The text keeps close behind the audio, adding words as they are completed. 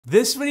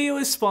This video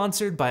is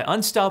sponsored by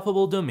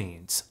Unstoppable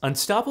Domains.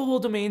 Unstoppable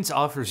Domains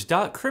offers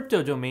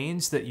 .crypto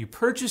domains that you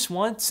purchase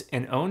once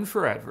and own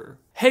forever.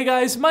 Hey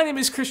guys, my name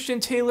is Christian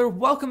Taylor,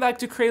 welcome back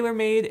to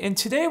CrailerMade, and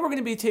today we're going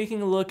to be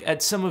taking a look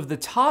at some of the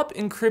top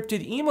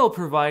encrypted email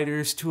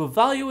providers to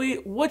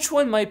evaluate which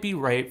one might be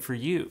right for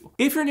you.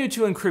 If you're new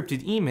to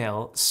encrypted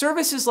email,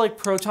 services like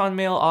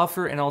ProtonMail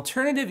offer an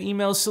alternative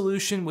email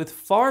solution with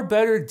far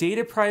better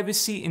data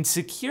privacy and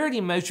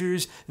security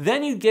measures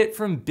than you get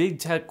from big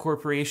tech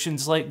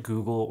corporations like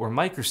Google or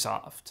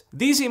Microsoft.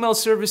 These email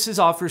services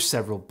offer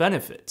several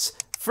benefits.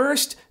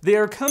 First, they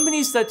are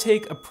companies that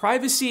take a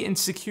privacy and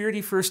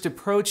security-first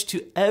approach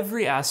to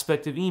every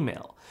aspect of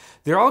email.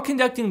 They're all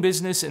conducting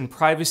business in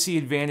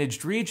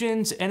privacy-advantaged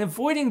regions and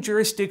avoiding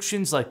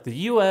jurisdictions like the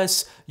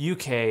US,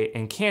 UK,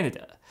 and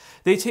Canada.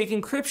 They take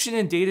encryption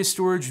and data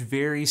storage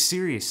very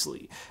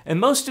seriously, and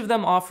most of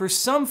them offer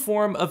some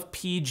form of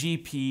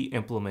PGP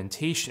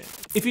implementation.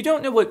 If you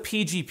don't know what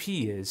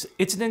PGP is,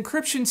 it's an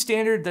encryption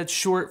standard that's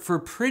short for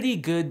Pretty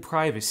Good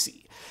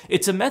Privacy.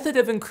 It's a method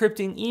of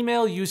encrypting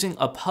email using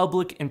a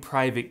public and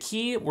private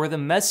key where the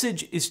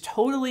message is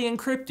totally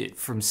encrypted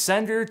from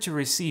sender to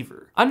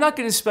receiver. I'm not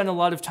going to spend a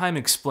lot of time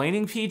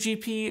explaining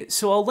PGP,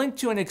 so I'll link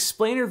to an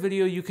explainer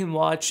video you can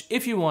watch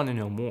if you want to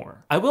know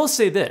more. I will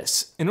say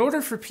this, in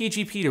order for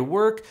PGP to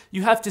work,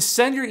 you have to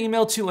send your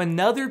email to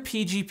another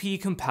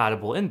PGP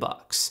compatible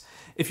inbox.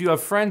 If you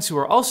have friends who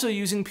are also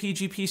using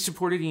PGP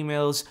supported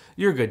emails,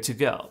 you're good to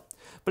go.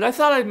 But I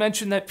thought I'd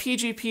mention that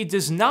PGP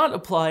does not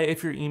apply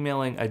if you're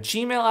emailing a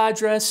Gmail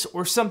address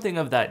or something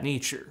of that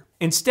nature.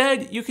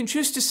 Instead, you can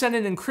choose to send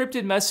an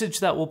encrypted message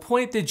that will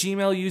point the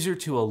Gmail user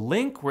to a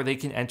link where they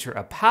can enter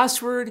a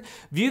password,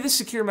 view the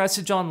secure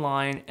message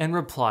online, and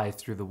reply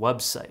through the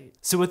website.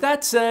 So with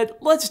that said,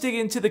 let's dig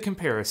into the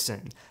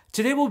comparison.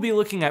 Today we'll be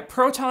looking at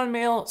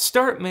ProtonMail,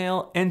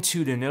 StartMail, and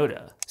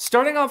Tutanota.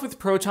 Starting off with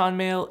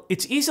ProtonMail,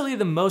 it's easily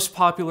the most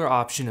popular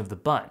option of the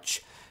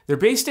bunch. They're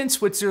based in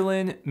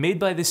Switzerland, made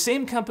by the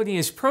same company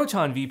as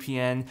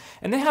ProtonVPN,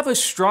 and they have a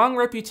strong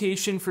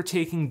reputation for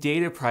taking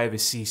data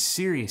privacy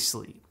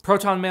seriously.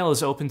 ProtonMail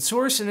is open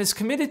source and is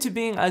committed to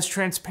being as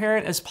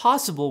transparent as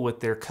possible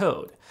with their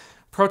code.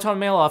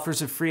 ProtonMail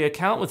offers a free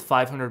account with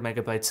 500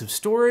 megabytes of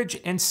storage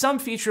and some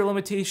feature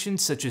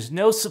limitations such as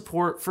no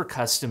support for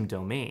custom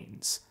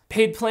domains.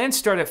 Paid plans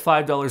start at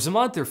 $5 a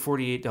month or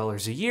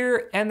 $48 a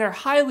year, and they're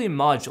highly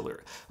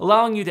modular,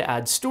 allowing you to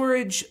add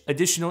storage,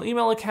 additional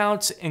email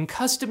accounts, and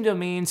custom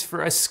domains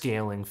for a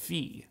scaling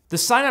fee. The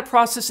sign-up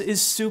process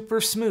is super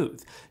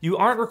smooth. You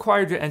aren't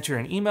required to enter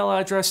an email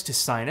address to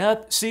sign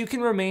up, so you can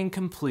remain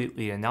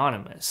completely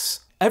anonymous.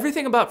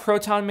 Everything about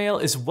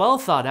ProtonMail is well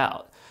thought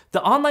out.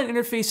 The online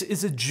interface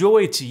is a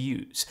joy to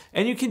use,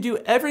 and you can do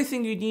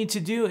everything you need to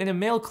do in a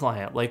mail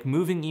client, like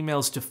moving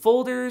emails to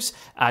folders,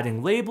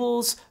 adding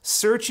labels,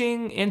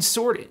 searching, and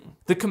sorting.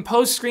 The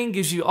Compose screen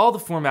gives you all the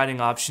formatting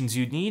options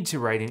you need to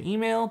write an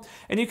email,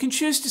 and you can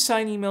choose to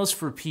sign emails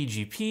for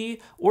PGP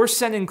or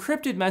send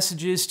encrypted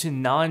messages to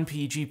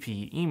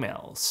non-PGP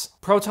emails.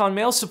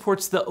 ProtonMail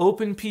supports the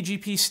Open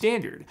PGP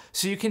standard,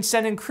 so you can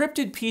send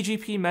encrypted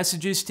PGP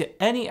messages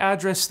to any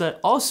address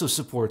that also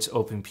supports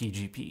Open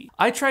PGP.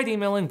 I tried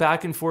emailing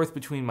back and forth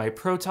between my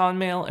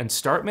ProtonMail and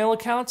StartMail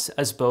accounts,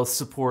 as both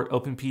support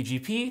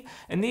OpenPGP,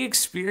 and the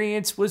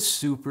experience was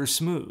super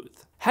smooth.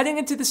 Heading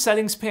into the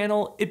settings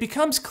panel, it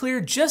becomes clear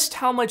just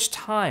how much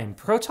time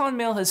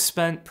ProtonMail has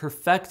spent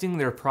perfecting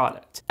their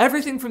product.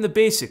 Everything from the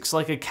basics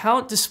like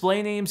account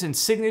display names and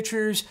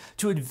signatures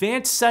to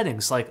advanced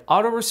settings like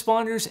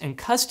autoresponders and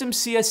custom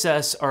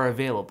CSS are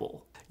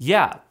available.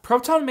 Yeah,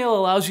 ProtonMail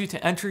allows you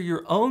to enter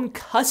your own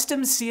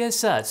custom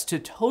CSS to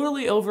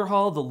totally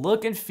overhaul the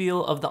look and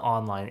feel of the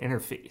online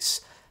interface.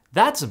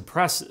 That's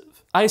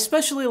impressive. I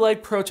especially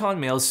like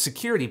ProtonMail's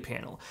security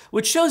panel,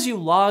 which shows you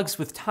logs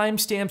with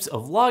timestamps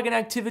of login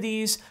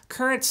activities,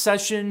 current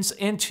sessions,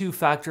 and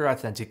two-factor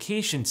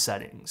authentication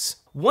settings.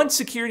 One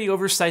security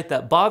oversight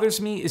that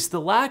bothers me is the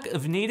lack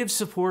of native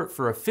support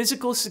for a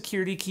physical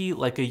security key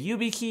like a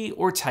YubiKey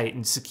or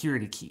Titan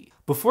security key.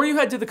 Before you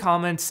head to the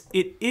comments,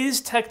 it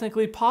is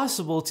technically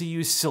possible to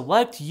use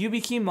select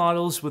YubiKey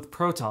models with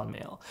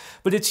ProtonMail,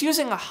 but it's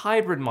using a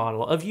hybrid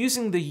model of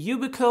using the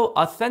Yubico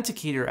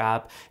Authenticator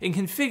app and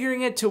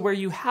configuring it to where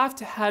you have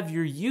to have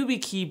your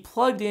YubiKey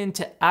plugged in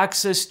to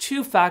access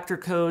two-factor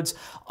codes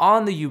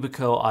on the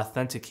Yubico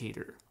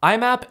Authenticator.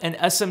 IMAP and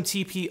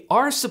SMTP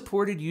are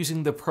supported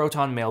using the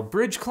ProtonMail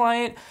Bridge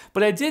client,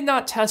 but I did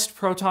not test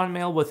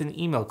ProtonMail with an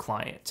email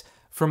client.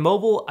 For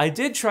mobile, I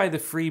did try the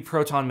free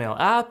ProtonMail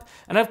app,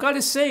 and I've got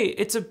to say,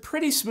 it's a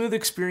pretty smooth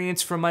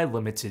experience from my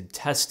limited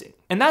testing.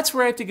 And that's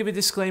where I have to give a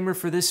disclaimer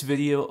for this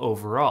video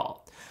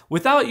overall.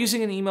 Without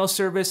using an email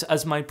service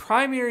as my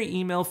primary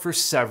email for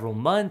several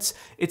months,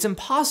 it's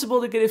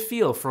impossible to get a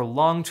feel for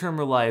long-term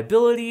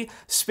reliability,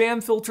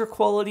 spam filter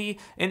quality,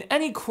 and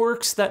any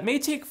quirks that may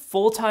take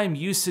full-time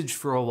usage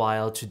for a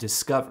while to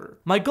discover.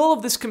 My goal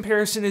of this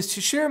comparison is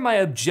to share my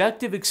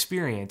objective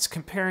experience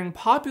comparing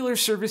popular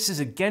services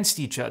against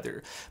each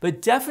other,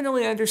 but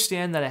definitely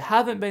understand that I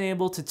haven't been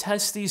able to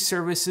test these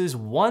services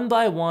one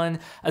by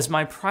one as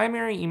my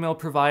primary email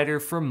provider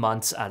for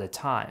months at a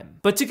time.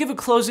 But to give a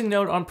closing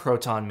note on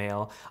ProtonMail,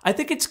 I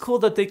think it's cool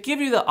that they give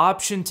you the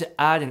option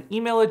to add an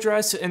email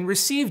address and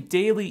receive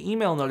daily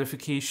email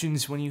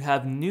notifications when you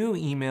have new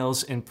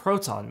emails in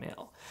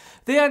ProtonMail.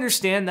 They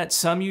understand that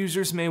some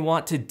users may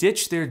want to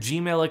ditch their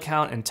Gmail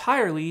account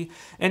entirely,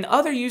 and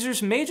other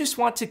users may just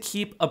want to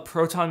keep a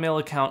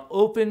ProtonMail account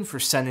open for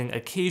sending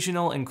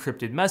occasional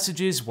encrypted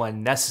messages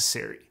when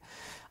necessary.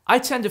 I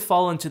tend to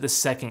fall into the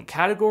second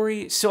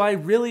category, so I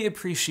really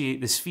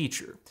appreciate this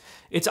feature.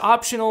 It's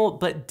optional,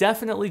 but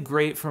definitely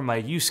great for my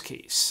use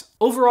case.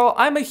 Overall,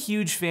 I'm a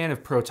huge fan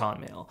of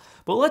ProtonMail,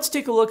 but let's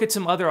take a look at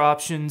some other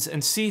options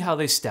and see how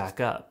they stack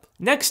up.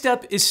 Next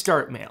up is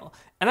StartMail,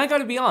 and I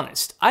gotta be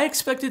honest, I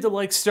expected to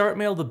like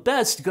StartMail the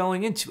best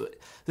going into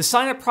it. The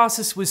sign-up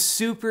process was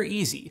super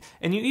easy,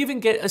 and you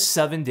even get a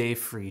 7-day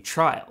free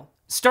trial.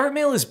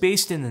 StartMail is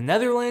based in the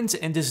Netherlands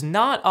and does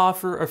not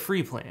offer a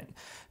free plan.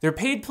 Their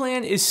paid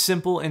plan is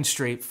simple and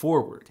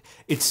straightforward.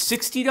 It's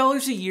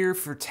 $60 a year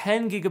for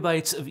 10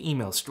 gigabytes of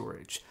email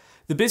storage.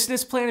 The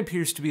business plan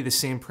appears to be the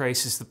same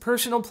price as the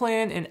personal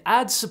plan and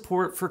adds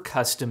support for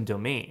custom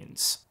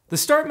domains. The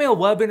StartMail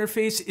web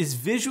interface is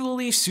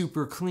visually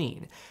super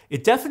clean.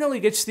 It definitely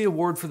gets the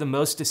award for the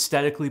most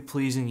aesthetically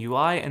pleasing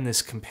UI in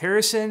this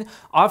comparison,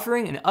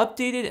 offering an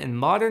updated and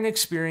modern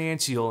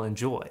experience you'll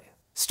enjoy.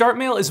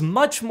 StartMail is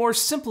much more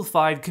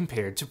simplified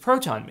compared to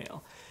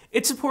ProtonMail.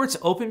 It supports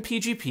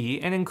OpenPGP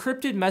and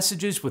encrypted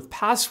messages with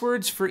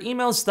passwords for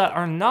emails that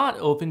are not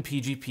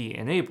OpenPGP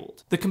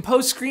enabled. The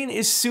compose screen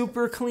is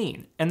super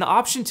clean, and the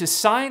option to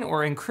sign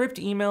or encrypt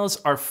emails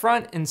are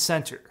front and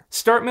center.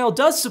 StartMail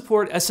does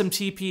support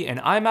SMTP and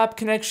IMAP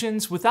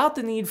connections without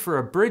the need for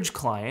a bridge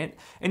client,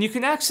 and you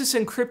can access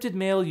encrypted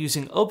mail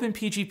using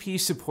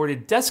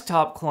OpenPGP-supported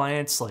desktop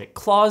clients like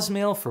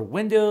ClawsMail for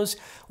Windows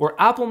or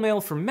Apple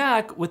Mail for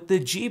Mac with the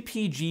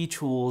GPG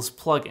Tools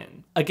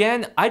plugin.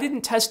 Again, I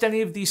didn't test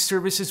any of these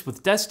services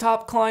with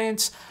desktop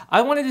clients.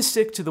 I wanted to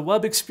stick to the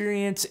web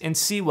experience and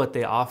see what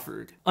they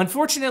offered.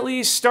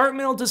 Unfortunately,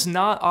 StartMail does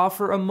not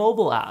offer a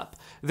mobile app.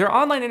 Their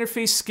online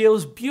interface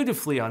scales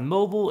beautifully on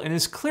mobile and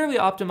is clearly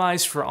optimized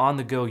for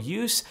on-the-go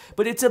use,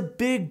 but it's a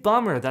big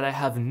bummer that I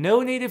have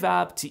no native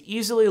app to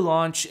easily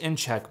launch and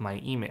check my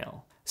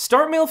email.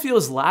 StartMail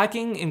feels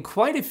lacking in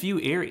quite a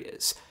few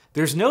areas.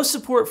 There's no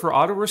support for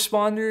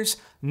autoresponders,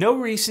 no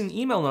recent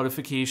email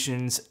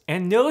notifications,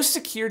 and no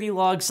security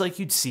logs like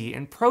you'd see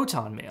in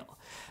ProtonMail.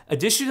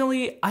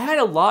 Additionally, I had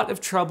a lot of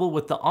trouble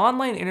with the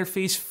online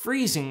interface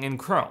freezing in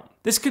Chrome.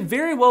 This could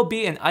very well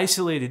be an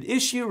isolated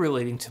issue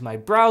relating to my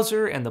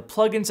browser and the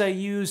plugins I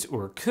use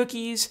or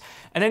cookies,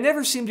 and I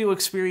never seem to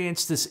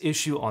experience this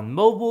issue on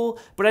mobile,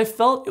 but I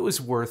felt it was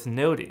worth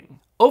noting.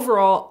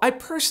 Overall, I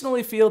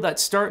personally feel that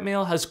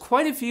StartMail has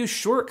quite a few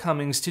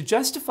shortcomings to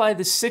justify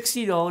the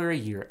 $60 a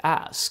year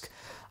ask.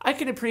 I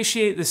can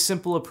appreciate the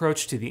simple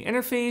approach to the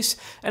interface,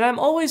 and I'm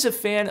always a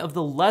fan of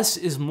the less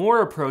is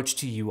more approach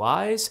to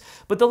UIs,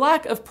 but the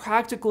lack of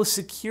practical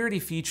security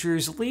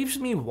features leaves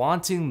me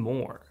wanting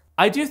more.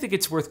 I do think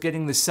it's worth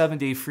getting the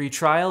 7-day free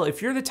trial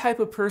if you're the type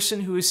of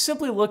person who is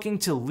simply looking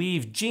to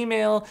leave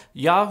Gmail,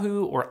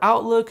 Yahoo, or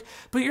Outlook,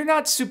 but you're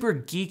not super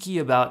geeky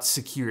about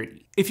security.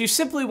 If you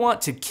simply want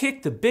to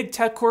kick the big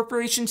tech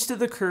corporations to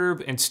the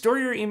curb and store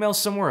your email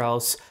somewhere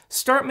else,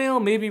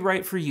 StartMail may be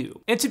right for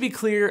you. And to be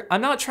clear,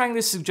 I'm not trying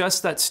to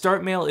suggest that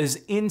StartMail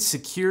is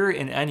insecure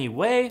in any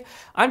way.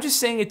 I'm just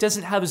saying it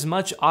doesn't have as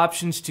much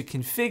options to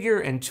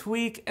configure and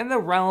tweak in the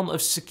realm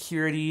of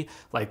security,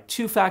 like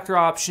two-factor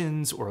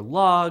options or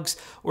logs,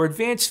 or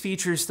advanced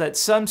features that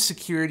some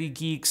security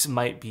geeks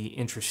might be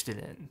interested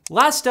in.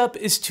 Last up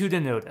is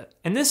Tutanota,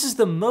 and this is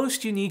the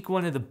most unique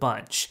one of the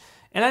bunch.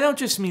 And I don't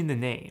just mean the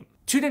name.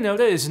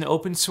 Tutanota is an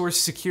open source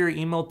secure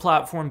email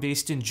platform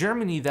based in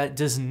Germany that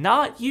does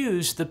not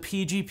use the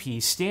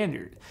PGP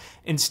standard.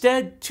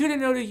 Instead,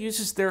 Tutanota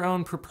uses their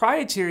own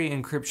proprietary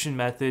encryption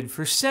method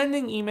for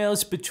sending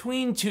emails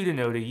between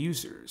Tutanota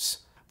users.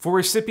 For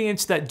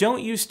recipients that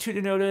don't use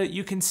Tutanota,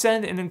 you can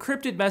send an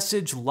encrypted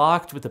message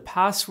locked with a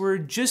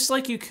password just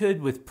like you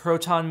could with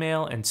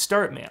ProtonMail and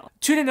StartMail.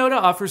 Tutanota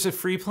offers a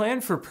free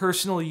plan for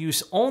personal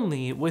use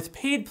only, with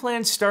paid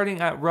plans starting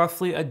at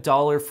roughly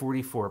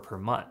 $1.44 per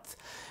month.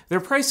 Their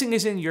pricing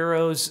is in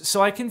euros,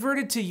 so I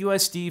converted to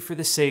USD for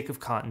the sake of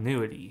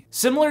continuity.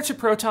 Similar to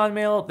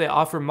ProtonMail, they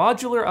offer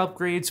modular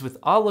upgrades with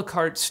a la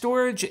carte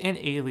storage and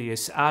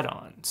alias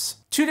add-ons.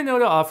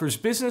 Tutanota offers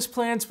business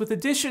plans with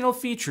additional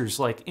features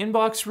like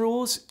inbox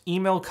rules,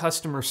 email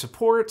customer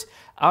support,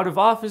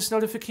 out-of-office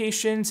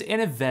notifications, and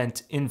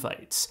event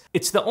invites.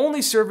 It's the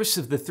only service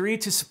of the three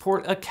to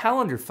support a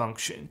calendar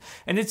function,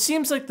 and it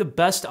seems like the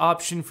best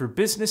option for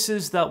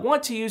businesses that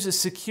want to use a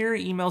secure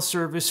email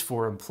service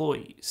for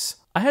employees.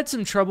 I had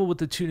some trouble with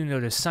the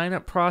Tutanota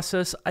sign-up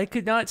process. I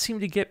could not seem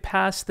to get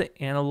past the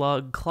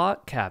analog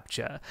clock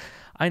CAPTCHA.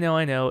 I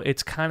know,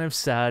 it's kind of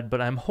sad, but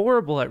I'm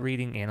horrible at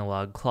reading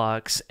analog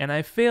clocks, and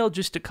I failed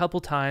just a couple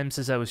times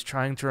as I was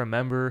trying to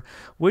remember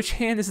which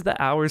hand is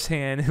the hours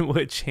hand and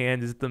which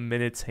hand is the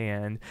minutes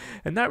hand,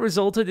 and that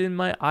resulted in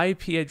my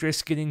IP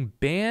address getting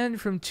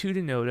banned from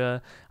Tutanota.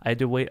 I had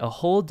to wait a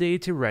whole day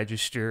to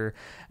register,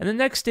 and the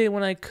next day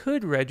when I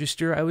could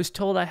register, I was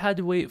told I had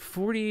to wait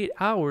 48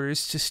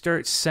 hours to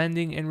start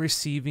sending and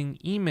receiving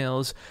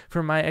emails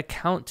for my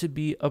account to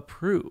be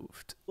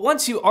approved.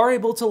 Once you are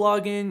able to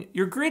log in,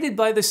 you're greeted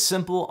by this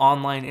simple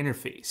online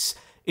interface.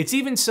 It's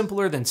even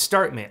simpler than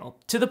StartMail,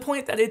 to the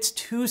point that it's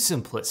too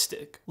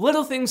simplistic.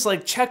 Little things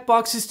like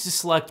checkboxes to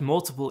select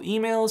multiple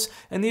emails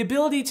and the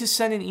ability to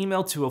send an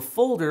email to a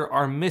folder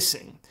are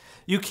missing.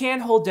 You can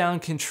hold down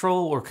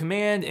Control or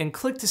Command and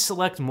click to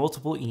select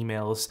multiple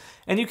emails,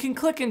 and you can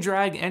click and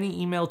drag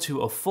any email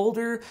to a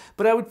folder,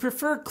 but I would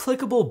prefer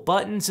clickable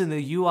buttons in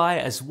the UI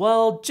as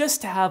well,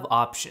 just to have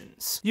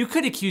options. You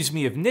could accuse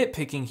me of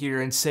nitpicking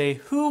here and say,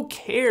 who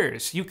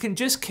cares? You can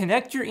just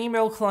connect your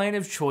email client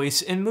of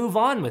choice and move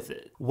on with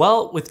it.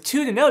 Well, with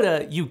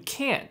Tutanota, you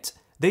can't.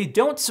 They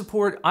don't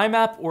support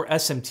IMAP or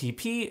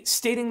SMTP,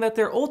 stating that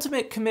their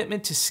ultimate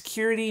commitment to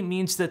security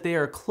means that they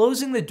are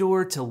closing the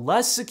door to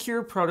less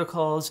secure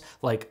protocols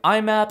like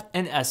IMAP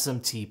and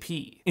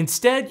SMTP.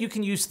 Instead, you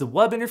can use the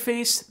web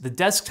interface, the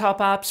desktop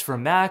apps for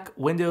Mac,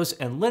 Windows,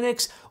 and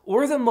Linux,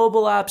 or the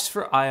mobile apps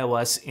for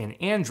iOS and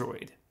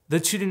Android. The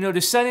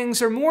Tutanota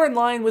settings are more in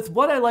line with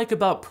what I like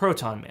about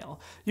ProtonMail.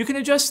 You can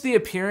adjust the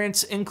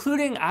appearance,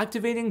 including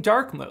activating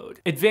dark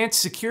mode.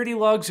 Advanced security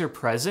logs are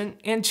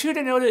present, and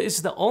Tutanota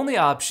is the only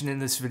option in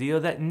this video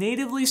that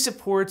natively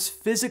supports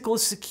physical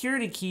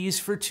security keys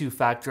for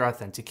two-factor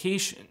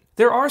authentication.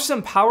 There are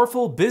some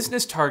powerful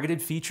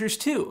business-targeted features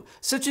too,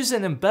 such as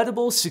an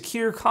embeddable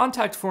secure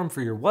contact form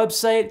for your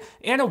website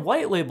and a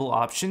white label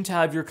option to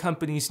have your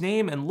company's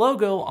name and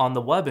logo on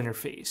the web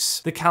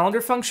interface. The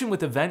calendar function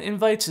with event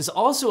invites is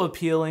also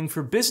appealing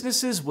for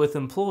businesses with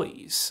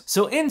employees.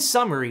 So in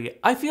summary,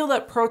 I feel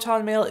that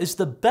ProtonMail is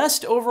the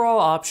best overall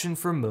option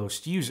for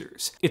most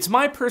users. It's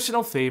my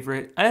personal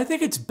favorite, and I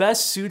think it's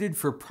best suited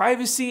for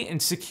privacy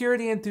and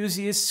security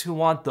enthusiasts who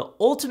want the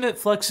ultimate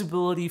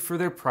flexibility for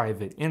their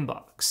private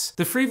inbox.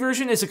 The free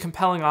version is a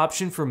compelling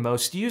option for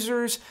most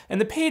users,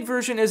 and the paid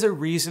version is a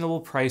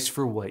reasonable price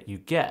for what you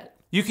get.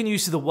 You can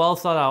use the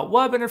well-thought-out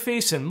web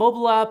interface and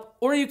mobile app,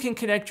 or you can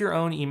connect your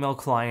own email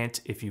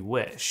client if you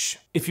wish.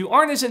 If you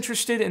aren't as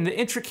interested in the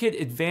intricate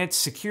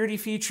advanced security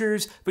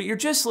features, but you're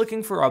just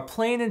looking for a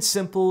plain and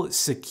simple,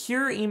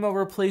 secure email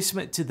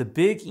replacement to the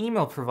big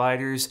email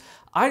providers,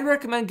 I'd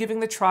recommend giving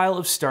the trial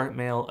of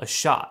StartMail a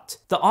shot.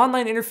 The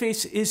online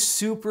interface is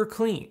super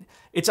clean.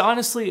 It's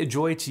honestly a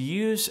joy to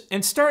use,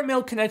 and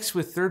StartMail connects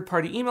with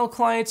third-party email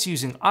clients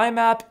using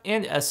IMAP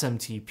and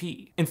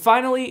SMTP. And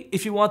finally,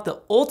 if you want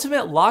the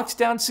ultimate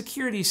locked-down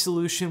security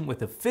solution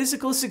with a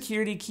physical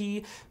security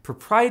key,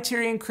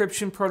 proprietary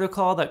encryption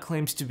protocol that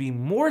claims to be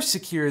more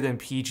secure than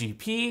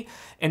PGP,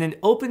 and an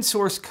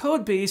open-source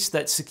code base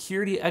that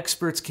security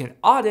experts can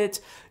audit,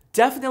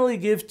 definitely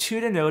give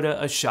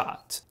Tutanota a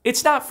shot.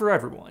 It's not for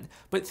everyone,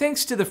 but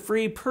thanks to the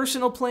free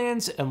personal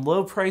plans and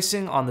low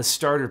pricing on the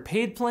starter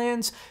paid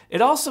plans,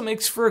 it also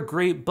makes for a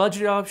great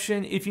budget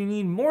option if you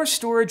need more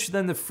storage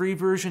than the free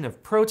version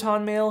of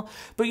ProtonMail,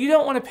 but you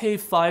don't want to pay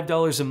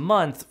 $5 a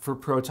month for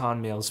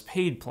ProtonMail's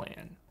paid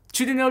plan.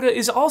 Tutanota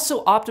is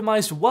also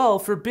optimized well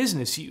for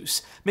business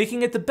use,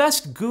 making it the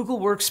best Google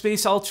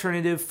Workspace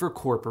alternative for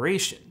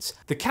corporations.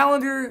 The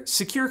calendar,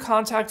 secure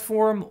contact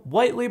form,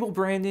 white label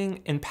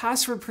branding, and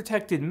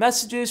password-protected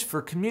messages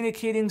for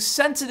communicating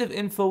sensitive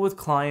info with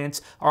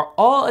clients are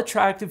all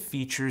attractive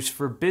features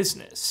for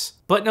business.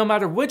 But no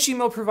matter which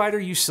email provider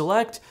you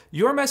select,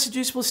 your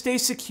messages will stay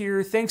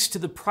secure thanks to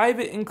the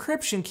private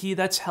encryption key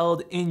that's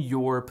held in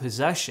your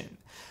possession.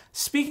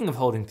 Speaking of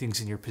holding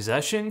things in your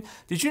possession,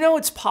 did you know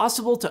it's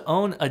possible to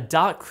own a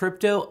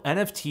 .crypto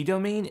NFT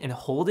domain and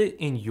hold it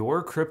in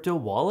your crypto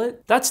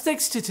wallet? That's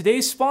thanks to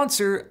today's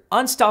sponsor,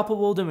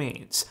 Unstoppable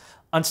Domains.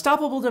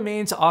 Unstoppable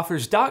Domains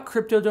offers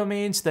 .crypto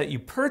domains that you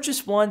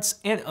purchase once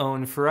and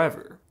own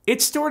forever.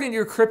 It's stored in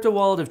your crypto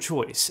wallet of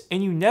choice,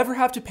 and you never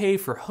have to pay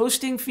for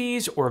hosting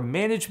fees or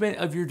management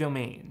of your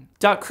domain.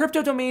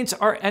 .crypto domains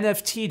are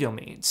NFT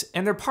domains,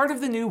 and they're part of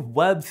the new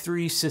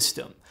Web3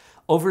 system.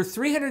 Over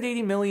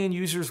 380 million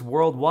users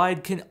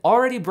worldwide can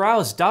already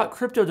browse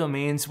 .crypto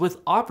domains with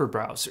Opera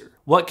Browser.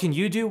 What can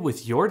you do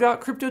with your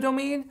 .crypto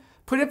domain?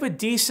 Put up a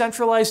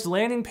decentralized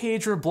landing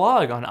page or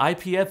blog on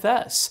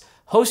IPFS,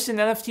 host an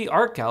NFT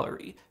art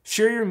gallery,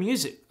 share your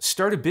music,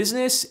 start a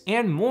business,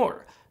 and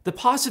more. The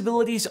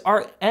possibilities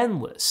are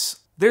endless.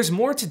 There's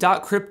more to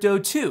 .crypto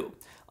too.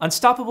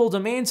 Unstoppable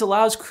Domains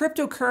allows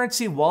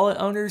cryptocurrency wallet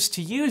owners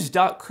to use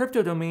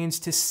 .crypto domains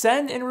to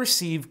send and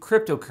receive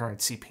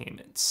cryptocurrency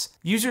payments.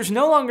 Users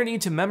no longer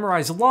need to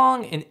memorize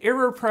long and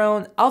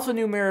error-prone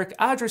alphanumeric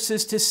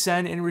addresses to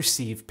send and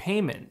receive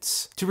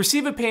payments. To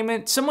receive a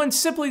payment, someone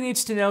simply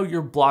needs to know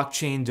your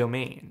blockchain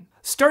domain.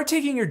 Start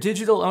taking your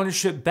digital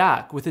ownership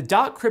back with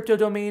a .crypto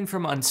domain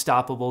from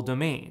Unstoppable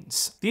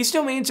Domains. These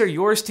domains are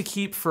yours to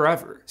keep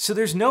forever, so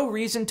there's no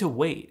reason to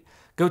wait.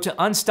 Go to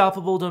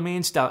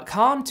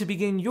unstoppabledomains.com to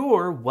begin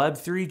your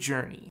Web3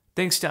 journey.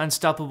 Thanks to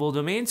Unstoppable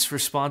Domains for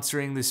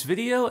sponsoring this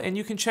video, and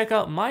you can check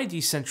out my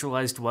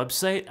decentralized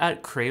website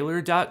at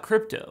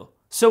krayler.crypto.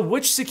 So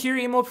which secure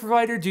email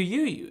provider do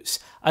you use?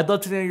 I'd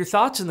love to know your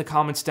thoughts in the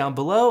comments down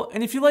below,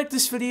 and if you like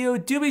this video,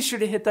 do be sure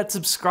to hit that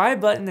subscribe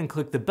button and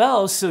click the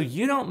bell so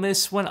you don't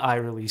miss when I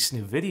release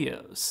new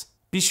videos.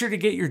 Be sure to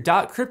get your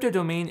 .crypto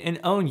domain and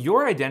own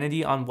your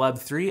identity on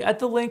Web3 at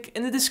the link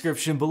in the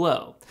description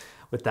below.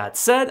 With that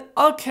said,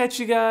 I'll catch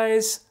you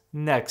guys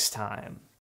next time.